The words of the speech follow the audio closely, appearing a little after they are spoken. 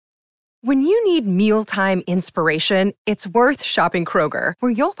When you need mealtime inspiration, it's worth shopping Kroger,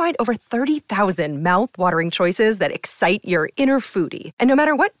 where you'll find over 30,000 mouth-watering choices that excite your inner foodie. And no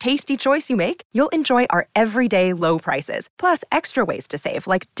matter what tasty choice you make, you'll enjoy our everyday low prices, plus extra ways to save,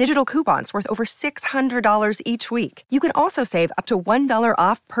 like digital coupons worth over $600 each week. You can also save up to $1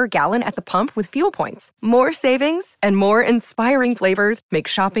 off per gallon at the pump with fuel points. More savings and more inspiring flavors make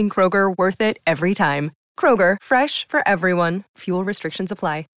shopping Kroger worth it every time. Kroger, fresh for everyone. Fuel restrictions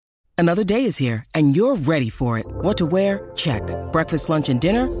apply. Another day is here, and you're ready for it. What to wear? Check. Breakfast, lunch, and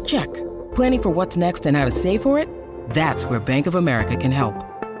dinner? Check. Planning for what's next and how to save for it? That's where Bank of America can help.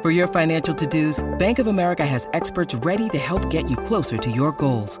 For your financial to-dos, Bank of America has experts ready to help get you closer to your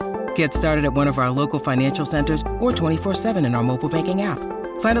goals. Get started at one of our local financial centers or 24/7 in our mobile banking app.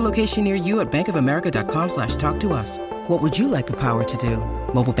 Find a location near you at bankofamerica.com/talktous. What would you like the power to do?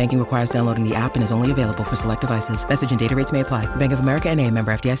 Mobile banking requires downloading the app and is only available for select devices. Message and data rates may apply. Bank of America N.A.,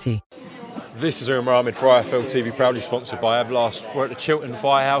 member FDIC. This is Umar Ahmed for IFL TV, proudly sponsored by Avlast. We're at the Chiltern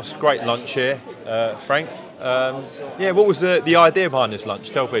Firehouse. Great lunch here, Frank. What was the idea behind this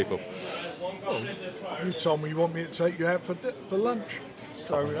lunch? Tell people. Well, you told me you want me to take you out for lunch.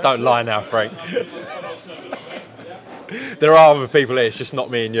 So don't lie now, Frank. There are other people here, it's just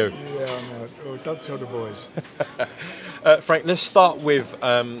not me and you. Yeah, I know. Oh, don't tell the boys. Frank, let's start with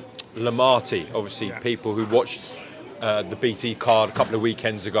Lamarty. Obviously, people who watched the BT card a couple of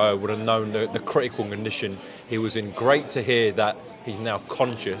weekends ago would have known the critical condition he was in. Great to hear that he's now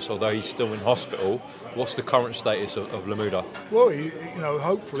conscious, although he's still in hospital. What's the current status of Lamuda? Well,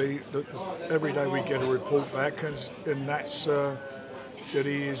 hopefully every day we get a report back, and that's that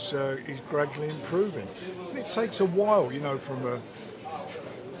he's gradually improving. And it takes a while,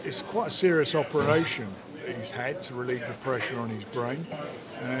 it's quite a serious operation that he's had to relieve the pressure on his brain.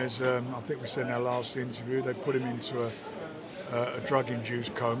 And as I think we said in our last interview, they put him into a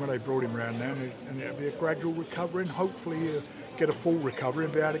drug-induced coma. They brought him around now, and it'll be a gradual recovery, and hopefully he'll get a full recovery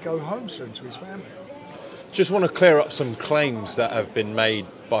and be able to go home soon to his family. Just want to clear up some claims that have been made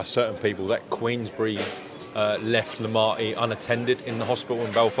by certain people that Queensbury left Lamarty unattended in the hospital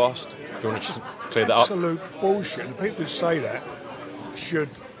in Belfast. Do you want to just clear that up? Absolute bullshit. The people who say that should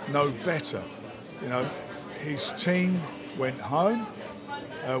know better. His team went home.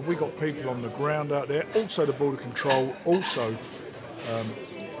 We got people on the ground out there. Also, the border control. Also,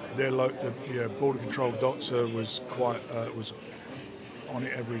 the border control doctor was was on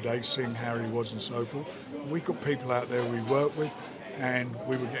it every day, seeing how he was and so forth. We got people out there we worked with, and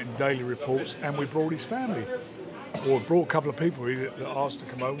we were getting daily reports, and we brought his family, or brought a couple of people that asked to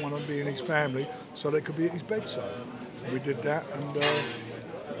come home, one of them being his family, so they could be at his bedside. We did that, and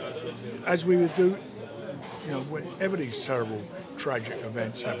as we would do, whenever these terrible, tragic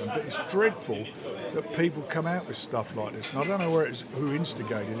events happen, but it's dreadful that people come out with stuff like this, and I don't know who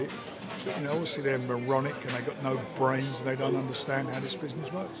instigated it, but obviously they're moronic and they've got no brains and they don't understand how this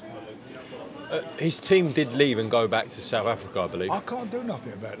business works. His team did leave and go back to South Africa, I believe. I can't do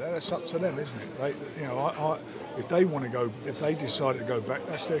nothing about that. That's up to them, isn't it? If they want to go, if they decide to go back,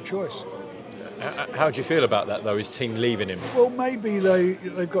 that's their choice. How do you feel about that, though? His team leaving him? Well, maybe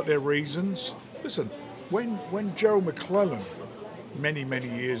they've got their reasons. Listen, when Gerald McClellan, many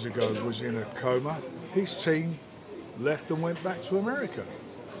years ago, was in a coma, his team left and went back to America.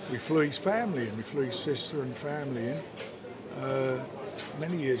 We flew his family in. We flew his sister and family in.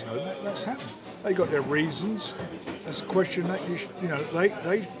 Many years ago, that's happened. They got their reasons. That's a question that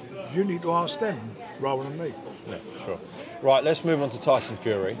you need to ask them rather than me. Yeah, sure. Right, let's move on to Tyson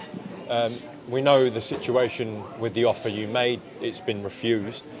Fury. We know the situation with the offer you made. It's been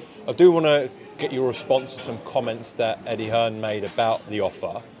refused. I do want to get your response to some comments that Eddie Hearn made about the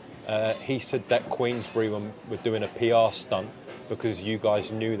offer. He said that Queensbury were doing a PR stunt because you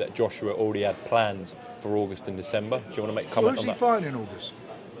guys knew that Joshua already had plans for August and December. Do you want to make a comment on that? Who's he fighting in August?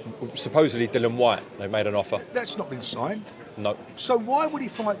 Supposedly Dylan White. They made an offer. That's not been signed. No. So why would he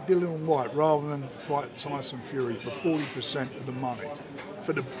fight Dylan White rather than fight Tyson Fury for 40% of the money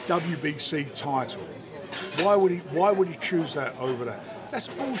for the WBC title? Why would he choose that over that? That's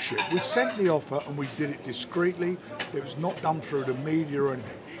bullshit. We sent the offer and we did it discreetly. It was not done through the media or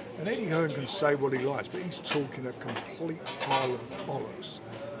anything. And Eddie Hearn can say what he likes, but he's talking a complete pile of bollocks.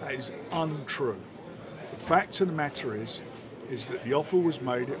 That is untrue. The fact of the matter is that the offer was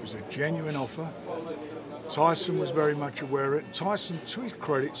made. It was a genuine offer. Tyson was very much aware of it. Tyson, to his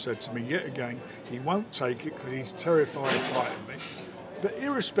credit, said to me yet again, he won't take it because he's terrified of fighting me. But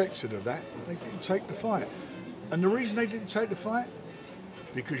irrespective of that, they didn't take the fight. And the reason they didn't take the fight?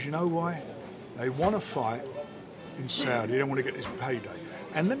 Because you know why? They want to fight in Saudi. They don't want to get this payday.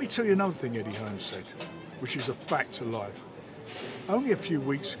 And let me tell you another thing Eddie Hearn said, which is a fact of life. only a few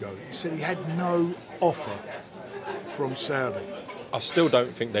weeks ago, he said he had no offer from Saudi. I still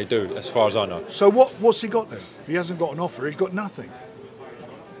don't think they do, as far as I know. So what's he got then? If he hasn't got an offer, he's got nothing.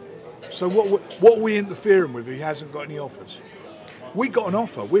 So what are we interfering with if he hasn't got any offers? We got an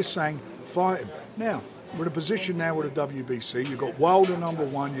offer. We're saying fight him. Now, we're in a position now with the WBC. You've got Wilder number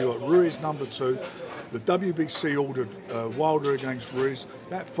 1, you've got Ruiz number 2. The WBC ordered Wilder against Ruiz.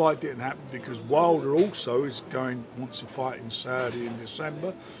 That fight didn't happen because Wilder also wants to fight in Saudi in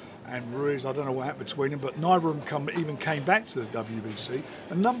December. And Ruiz, I don't know what happened between them, but neither of them even came back to the WBC.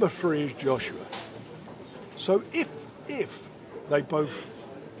 And number 3 is Joshua. So if they both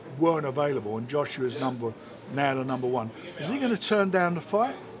weren't available and Joshua's now the number 1, is he going to turn down the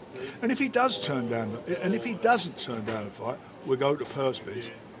fight? And if he doesn't turn down the fight, we'll go to purse bids.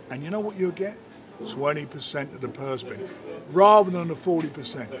 And you know what you'll get? 20% of the purse bid, rather than the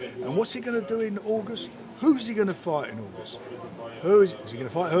 40%. And what's he going to do in August? Who's he going to fight in August? Is he going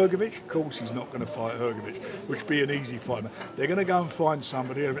to fight Hrgovic? Of course he's not going to fight Hrgovic, which would be an easy fight. They're going to go and find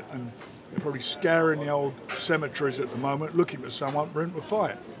somebody, and they're probably scouring the old cemeteries at the moment, looking for someone for him to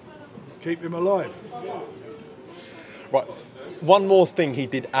fight. Keep him alive. Right. One more thing he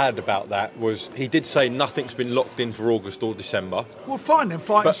did add about that was he did say nothing's been locked in for August or December. Well, fine, then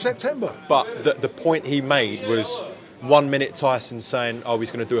fight in September. But the point he made was 1 minute Tyson saying, he's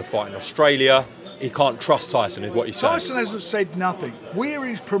going to do a fight in Australia. He can't trust Tyson, is what he's saying. Tyson hasn't said nothing. We're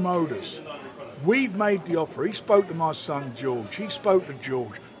his promoters. We've made the offer. He spoke to my son George. He spoke to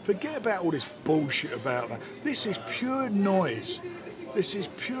George. Forget about all this bullshit about that. This is pure noise. This is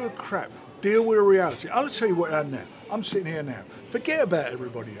pure crap. Deal with reality. I'll tell you what I'm now. I'm sitting here now. Forget about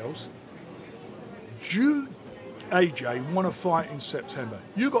everybody else. You, AJ, want to fight in September.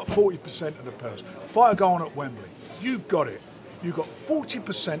 You got 40% of the purse. Fight go on at Wembley. You've got it. You got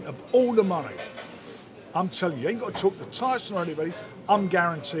 40% of all the money. I'm telling you, you ain't got to talk to Tyson or anybody. I'm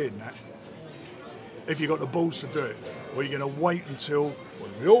guaranteeing that. If you got the balls to do it, or you're going to wait until, well,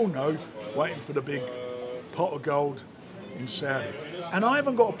 we all know, waiting for the big pot of gold in Saudi. And I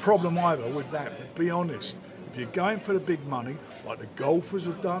haven't got a problem either with that, but be honest. If you're going for the big money, like the golfers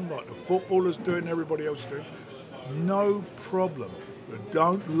have done, like the footballers do and everybody else is doing, no problem. But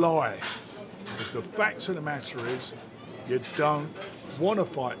don't lie. Because the fact of the matter is, you don't want to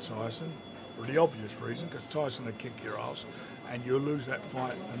fight Tyson for the obvious reason, because Tyson will kick your ass and you'll lose that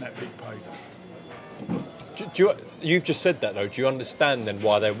fight and that big payday. You've just said that though. Do you understand then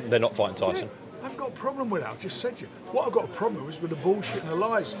why they're not fighting Tyson? Yeah. I've got a problem with that. I've just said to you. What I've got a problem with is with the bullshit and the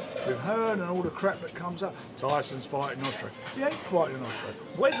lies. With Hearn and all the crap that comes up. Tyson's fighting in Australia. He ain't fighting in Australia.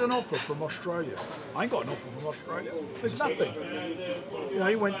 Where's an offer from Australia? I ain't got an offer from Australia. There's nothing. You know,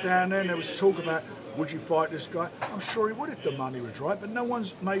 he went down there and there was talk about, would you fight this guy? I'm sure he would if the money was right, but no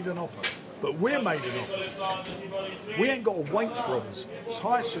one's made an offer. But we're made an offer. We ain't got to wait for others.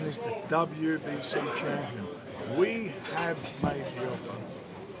 Tyson is the WBC champion. We have made the offer.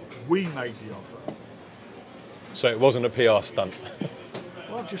 We made the offer. So it wasn't a PR stunt?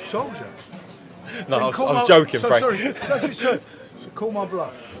 Well, I've just told you. No, I was joking, Frank. Sorry, so call my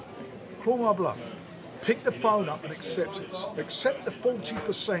bluff. Call my bluff. Pick the phone up and accept it. Accept the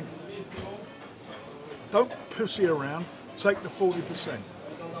 40%. Don't pussy around. Take the 40%.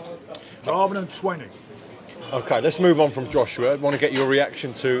 Rather than 20. Okay, let's move on from Joshua. I want to get your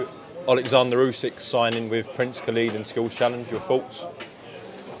reaction to Alexander Usyk signing with Prince Khalid and Skills Challenge. Your thoughts?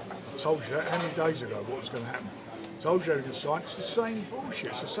 I told you that how many days ago what was going to happen. I told you they could sign. It's the same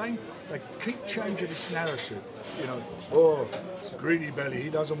bullshit. It's the same. They keep changing this narrative. You know, greedy belly. He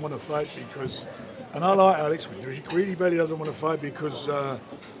doesn't want to fight because. And I like Alex. Greedy belly doesn't want to fight because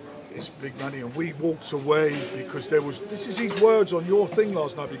it's big money. And we walked away because there was. This is his words on your thing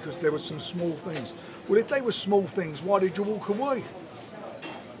last night. Because there were some small things. Well, if they were small things, why did you walk away?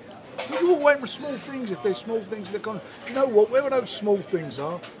 You walk away from small things if there's small things in the country. Do you know what? Wherever those small things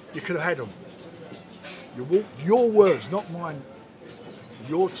are, you could have had them. Your words, not mine.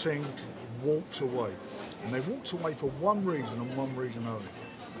 Your team walked away. And they walked away for one reason and one reason only.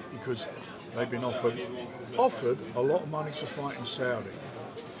 Because they've been offered a lot of money to fight in Saudi.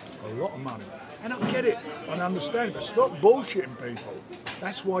 A lot of money. And I get it, and I understand it, but stop bullshitting people.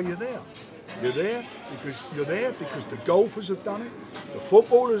 That's why you're there. You're there because the golfers have done it, the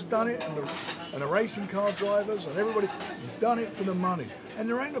footballers done it, and the racing car drivers and everybody have done it for the money. And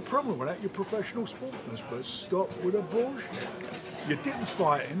there ain't a problem with that. You're professional sportsmen, but stop with the bullshit. You didn't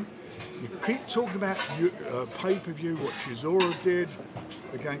fight him. You keep talking about pay-per-view, what Chisora did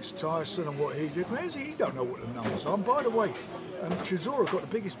against Tyson and what he did. Where's he? He don't know what the numbers are. And by the way, Chisora got the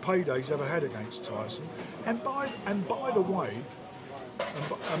biggest payday he's ever had against Tyson. And by the way,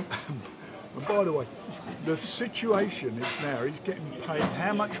 And by the way, the situation is now he's getting paid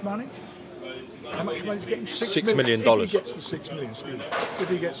how much money? How much money he's getting? $6 million. If he gets the 6 million, excuse me. If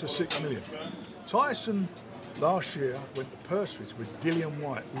he gets the 6 million. Tyson last year went to pursuits with Dillian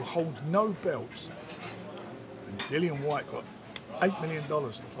Whyte, who holds no belts. And Dillian Whyte got $8 million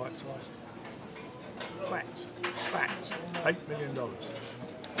to fight Tyson. Fact. $8 million.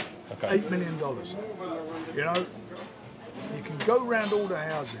 Okay. $8 million. You know, you can go around all the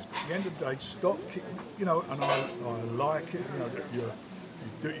houses, but at the end of the day, stop kicking, you know, and I like it, you know, that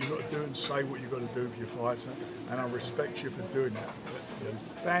you've got to do and say what you've got to do for your fighter, and I respect you for doing that. But, you know,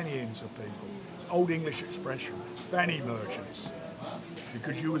 fannies of people, it's an old English expression, fanny merchants,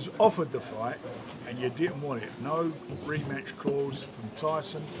 because you was offered the fight and you didn't want it. No rematch clause from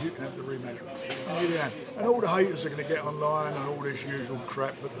Tyson, you can have the rematch. And you didn't. And all the haters are going to get online and all this usual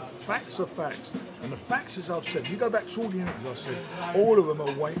crap, but the facts are facts. And the facts, as I've said, you go back to all the interviews I said, all of them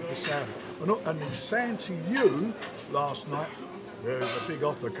are waiting for Saudi. And he's saying to you last night, there's a big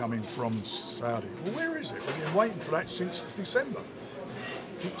offer coming from Saudi. Well, where is it? We've been waiting for that since December.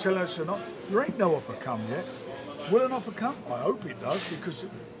 Keep telling us or not, there ain't no offer come yet. Will an offer come? I hope it does, because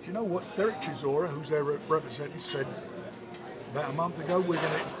you know what? Derek Chisora, who's their representative, said about a month ago, we're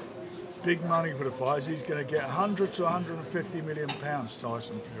going to get big money for the fighters. He's going to get 100 to 150 million pounds,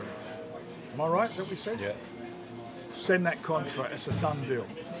 Tyson Fury. Am I right? Is that what we said? Yeah. Send that contract. It's a done deal.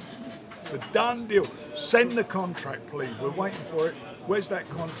 It's a done deal. Send the contract, please. We're waiting for it. Where's that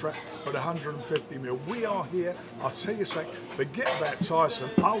contract for the 150 mil? We are here. I'll tell you something. Forget about Tyson.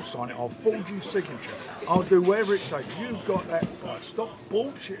 I'll sign it. I'll forge your signature. I'll do whatever it takes. You've got that fight. Stop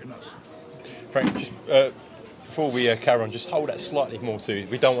bullshitting us. Frank, just before we carry on, just hold that slightly more to.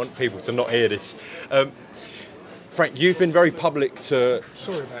 We don't want people to not hear this. Frank, you've been very public to.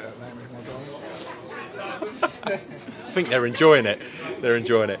 Sorry about that language, my darling. I think they're enjoying it. They're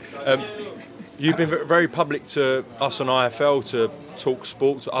enjoying it. You've been very public to us on IFL, to Talk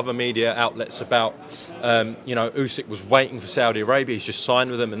Sport, to other media outlets about, you know, Usyk was waiting for Saudi Arabia. He's just signed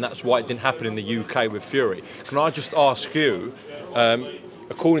with them, and that's why it didn't happen in the UK with Fury. Can I just ask you,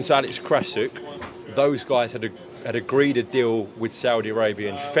 according to Alex Krasuk, those guys had agreed a deal with Saudi Arabia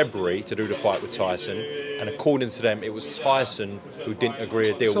in February to do the fight with Tyson, and according to them, it was Tyson who didn't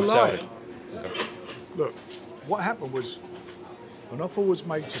agree a deal with Saudi. Okay. Look, what happened was an offer was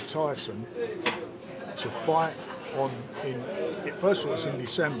made to Tyson to fight first of all, it was in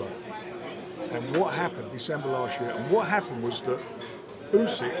December. And what happened, December last year, and what happened was that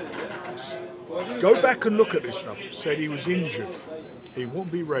Usyk, go back and look at this stuff, said he was injured. He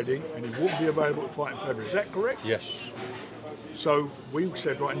wouldn't be ready and he wouldn't be available to fight in February. Is that correct? Yes. So we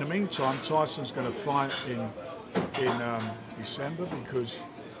said, right, in the meantime, Tyson's going to fight in December, because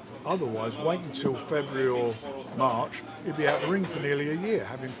otherwise, wait until February or March, he'd be out the ring for nearly a year,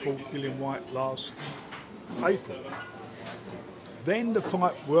 having fought Dillian Whyte last April. Then the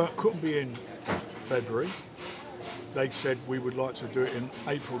fight couldn't be in February. They said we would like to do it in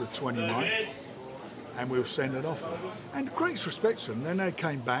April the 29th, and we'll send an offer. And great respect to them. Then they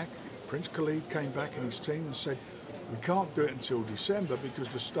came back, Prince Khalid came back and his team and said, we can't do it until December because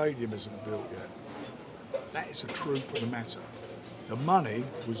the stadium isn't built yet. That is the truth of the matter. The money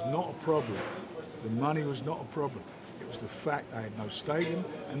was not a problem. The money was not a problem. It was the fact they had no stadium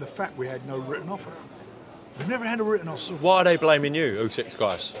and the fact we had no written offer. We've never had a written offer. So why are they blaming you, Usyk's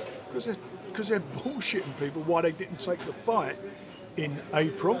guys? Because they're bullshitting people why they didn't take the fight in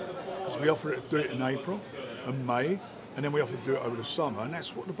April, because we offered to do it in April and May, and then we offered to do it over the summer, and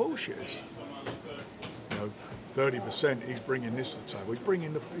that's what the bullshit is. You know, 30%, he's bringing this to the table. He's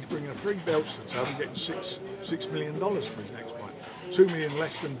bringing the 3 belts to the table, getting $6 million for his next fight. $2 million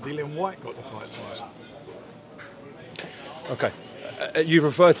less than Dillian Whyte got the fight Tyson. Okay. You've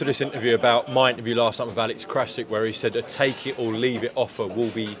referred to this interview about my interview last night with Alex Krasuk, where he said a take it or leave it offer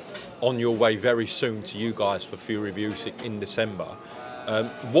will be on your way very soon to you guys for Fury v Usyk in December.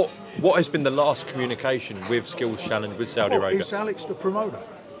 What has been the last communication with Skills Challenge with Saudi Arabia? Is Alex the promoter?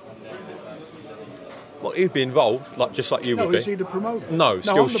 Well, he'd be involved, just like you would be. No, is he the promoter? No,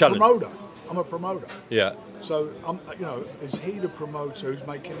 Skills Challenge. I'm a promoter. Yeah. So, is he the promoter who's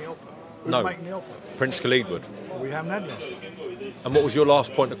making the offer? Who's making the offer? Prince Khalid would. We haven't had one. And what was your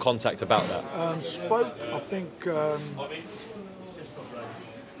last point of contact about that? Spoke, I think, I'm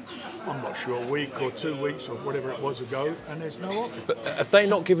not sure, a week or 2 weeks or whatever it was ago, and there's no offer. But have they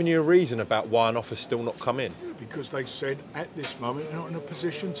not given you a reason about why an offer's still not come in? Because they said at this moment they're not in a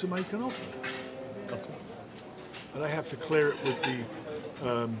position to make an offer. Okay. And they have to clear it with the,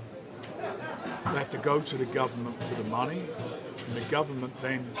 they have to go to the government for the money, and the government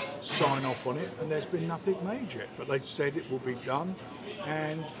then sign off on it, and there's been nothing made yet. But they said it will be done,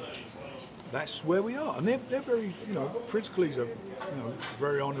 and that's where we are. And they're very, Prince Khalid's a,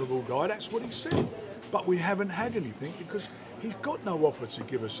 very honourable guy. That's what he said. But we haven't had anything because he's got no offer to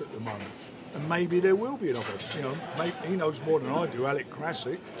give us at the moment. And maybe there will be an offer. Maybe he knows more than I do, Alec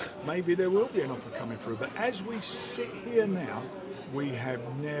Krasik. Maybe there will be an offer coming through. But as we sit here now, we have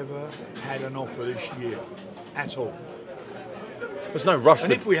never had an offer this year at all. There's no rush.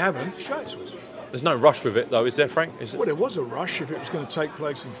 And if we haven't, show it to us. There's no rush with it, though, is there, Frank? Well, there was a rush if it was going to take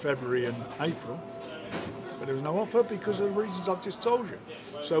place in February and April. But there was no offer because of the reasons I've just told you.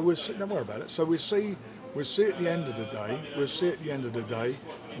 So don't worry about it. So we'll see at the end of the day.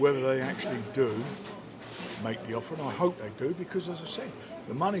 Whether they actually do make the offer, and I hope they do, because as I said,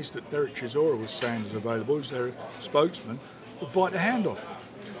 the monies that Derek Chisora was saying is available as their spokesman will bite their hand off.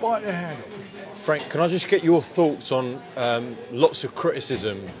 Frank, can I just get your thoughts on lots of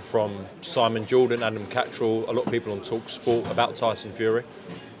criticism from Simon Jordan, Adam Cattrall, a lot of people on Talk Sport about Tyson Fury?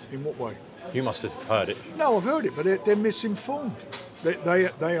 In what way? You must have heard it. No, I've heard it, but they're misinformed.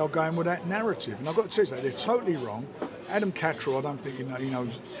 They are going with that narrative, and I've got to tell you that they're totally wrong. Adam Cattrall, I don't think he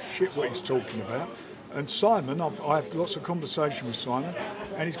knows shit what he's talking about. And Simon, I have lots of conversation with Simon,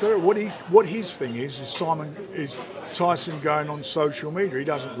 and he's got what his thing is Tyson going on social media. He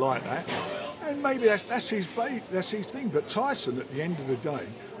doesn't like that, and maybe that's his thing. But Tyson, at the end of the day,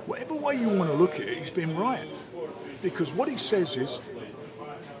 whatever way you want to look at it, he's been right, because what he says is,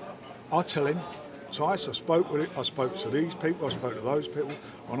 I tell him, Tice, I spoke to these people, I spoke to those people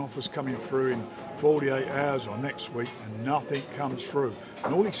on offers coming through in 48 hours or next week, and nothing comes through.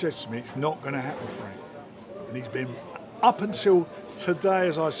 And all he says to me, it's not going to happen, Frank. And he's been, up until today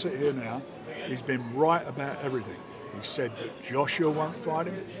as I sit here now, he's been right about everything. He said that Joshua won't fight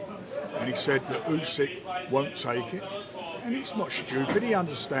him, and he said that Usyk won't take it. And he's not stupid, he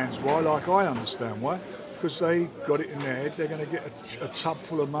understands why, like I understand why, because they got it in their head they're going to get a tub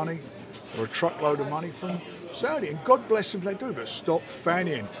full of money or a truckload of money from Saudi, and God bless them if they do, but stop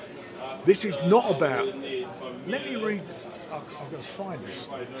fannying. This is not about, let me read, I've got to find this.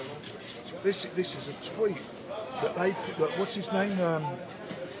 This is a tweet that what's his name,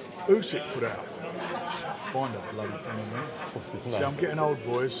 Usyk put out. Find a bloody thing there. What's his name? See, I'm getting old,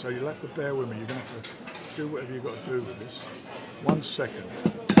 boys, so you'll have to bear with me. You're going to have to do whatever you've got to do with this. 1 second.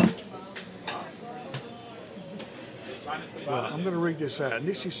 Right, I'm going to read this out, and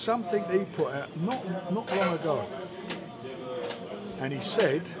this is something that he put out not long ago. And he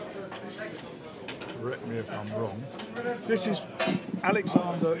said, correct me if I'm wrong, this is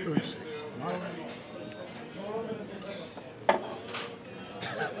Alexander Usyk, right?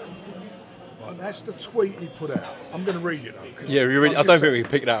 Right, that's the tweet he put out. I'm going to read it though. Yeah, I don't think we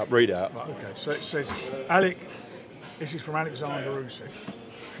can pick it out. Read it out. Right, okay, so it says, this is from Alexander Usyk.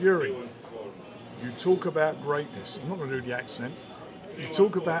 Fury. You talk about greatness. I'm not going to do the accent. You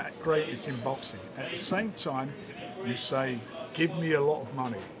talk about greatness in boxing. At the same time, you say, give me a lot of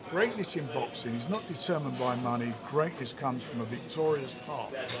money. Greatness in boxing is not determined by money. Greatness comes from a victorious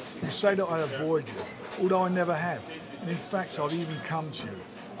heart. You say that I avoid you, although I never have. And in fact, I've even come to you.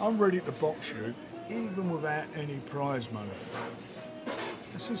 I'm ready to box you, even without any prize money.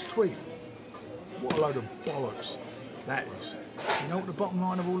 That's his tweet. What a load of bollocks that is. You know what the bottom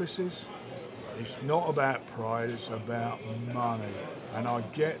line of all this is? It's not about pride, it's about money. And I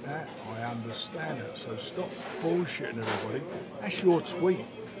get that, I understand it. So stop bullshitting everybody. That's your tweet.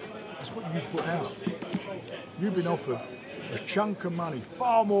 That's what you put out. You've been offered a chunk of money,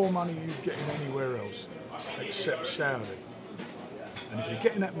 far more money you're getting anywhere else, except Saudi. And if you're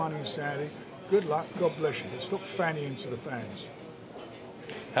getting that money in Saudi, good luck, God bless you. Stop fannying to the fans.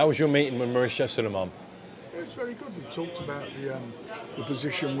 How was your meeting with Mauricio Suleiman? It was very good. We talked about the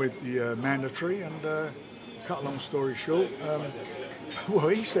position with the mandatory, and cut a long story short, well,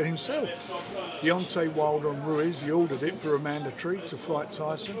 he said himself, Deontay Wilder and Ruiz, he ordered it for a mandatory to fight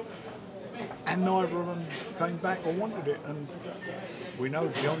Tyson, and neither of them came back or wanted it. And we know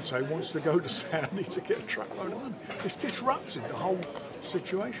Deontay wants to go to Saudi to get a truckload of money. It's disrupted the whole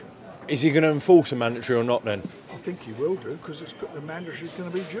situation. Is he going to enforce a mandatory or not then? I think he will do, because the mandatory is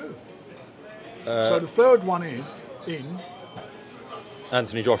going to be due. So the third one in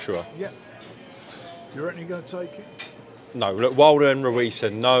Anthony Joshua. Yeah. You reckon he's going to take it? No. Look, Wilder and Ruiz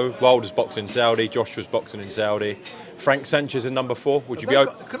said no. Wilder's boxing in Saudi. Joshua's boxing in Saudi. Frank Sanchez in number 4. Would you be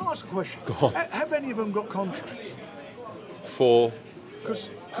open? Can I ask a question? Go on. Have any of them got contracts? For? Because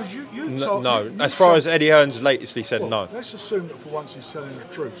you told no. You as far as Eddie Hearn's latestly said, well, no. Let's assume that for once he's telling the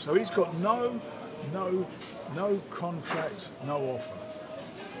truth. So he's got no contract, no offer.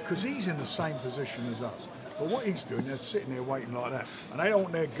 Because he's in the same position as us. But what he's doing, they're sitting there waiting like that. And they don't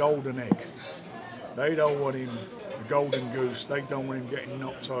want their golden egg. They don't want him, the golden goose, they don't want him getting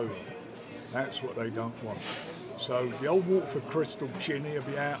knocked over. That's what they don't want. So the old Waterford Crystal Chin, he'll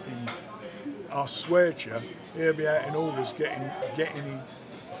be out in, I swear to you, he'll be out in August getting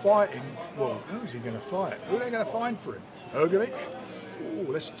fighting. Well, who's he going to fight? Who are they going to find for him? Ergovic?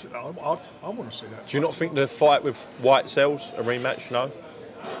 Oh, I want to see that. Do you not think the fight with White sells a rematch? No?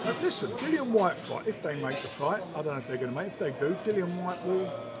 But listen, Dillian White fight, if they make the fight, I don't know if they're going to make it. If they do, Dillian White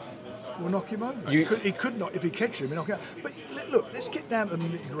will knock him over. He could not, if he catches him, he'll knock him out. But look, let's get down to the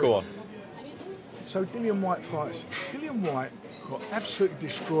nitty-gritty. Go on. So Dillian White fights. Dillian White got absolutely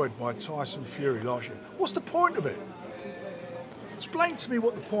destroyed by Tyson Fury last year. What's the point of it? Explain to me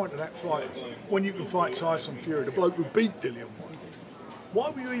what the point of that fight is when you can fight Tyson Fury, the bloke who beat Dillian White. Why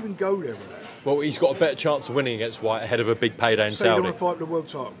would you even go there with that? Well, he's got a better chance of winning against White ahead of a big payday in So Saudi. you want to fight for the world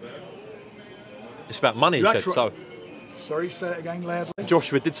title? It's about money, he said. So Sorry, say that again loudly.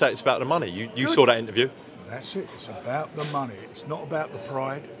 Joshua did say it's about the money. You saw that interview. That's it. It's about the money. It's not about the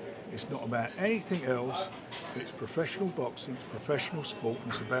pride. It's not about anything else. It's professional boxing, it's professional sport,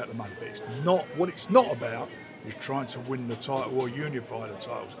 and it's about the money. But it's not. What it's not about is trying to win the title or unify the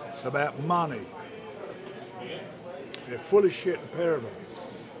titles. It's about money. They're full of shit, the pair of them.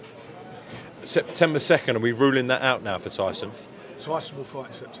 September 2nd, are we ruling that out now for Tyson? Tyson will fight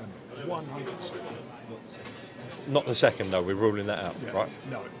in September, 100%. Not the 2nd, though. We're ruling that out, Yeah, right?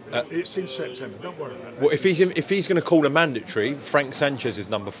 no, it's in September. Don't worry about that. Well, if he's going to call a mandatory, Frank Sanchez is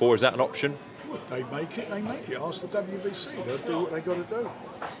number 4. Is that an option? Well, they make it. Ask the WBC. They'll do what they got to do.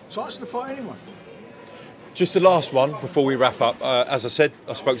 Tyson to fight anyone. Just the last one before we wrap up. As I said,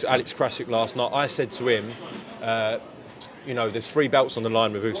 I spoke to Alex Krasik last night. I said to him, there's 3 belts on the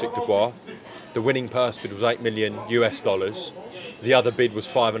line with Usyk Dubois. The winning purse bid was $8 million US. The other bid was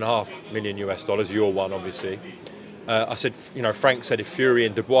 $5.5 million US. Your one, obviously. I said, Frank said if Fury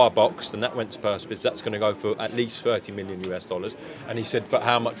and Dubois boxed and that went to purse bids, that's going to go for at least $30 million US. And he said, but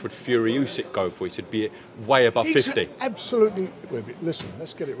how much would Fury Usyk go for? He said, be way above 50. Absolutely. Listen,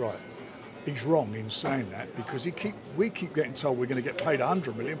 let's get it right. He's wrong in saying that because we keep getting told we're going to get paid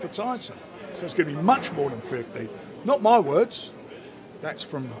 $100 million for Tyson. So it's going to be much more than 50. Not my words. That's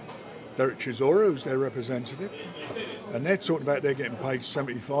from Derek Chisora, who's their representative. And they're talking about they're getting paid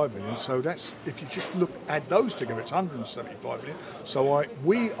 $75 million. So that's, if you just add those together, it's $175 million. So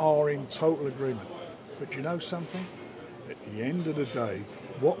we are in total agreement. But you know something? At the end of the day,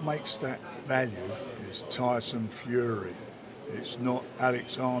 what makes that value is Tyson Fury. It's not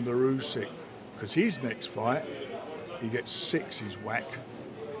Alexander Usyk. Because his next fight, he gets 6 his whack.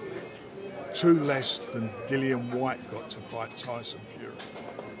 2 less than Dillian White got to fight Tyson Fury.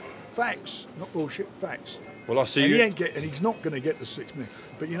 Facts, not bullshit, facts. Well, I see and he's not going to get the 6 million.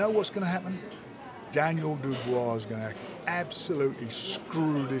 But you know what's going to happen? Daniel Dubois is going to absolutely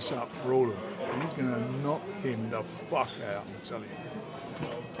screw this up for all of them. He's going to knock him the fuck out, I'm telling you.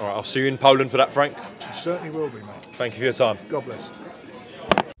 All right, I'll see you in Poland for that, Frank. You certainly will be, mate. Thank you for your time. God bless.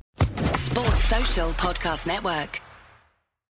 Sports Social Podcast Network.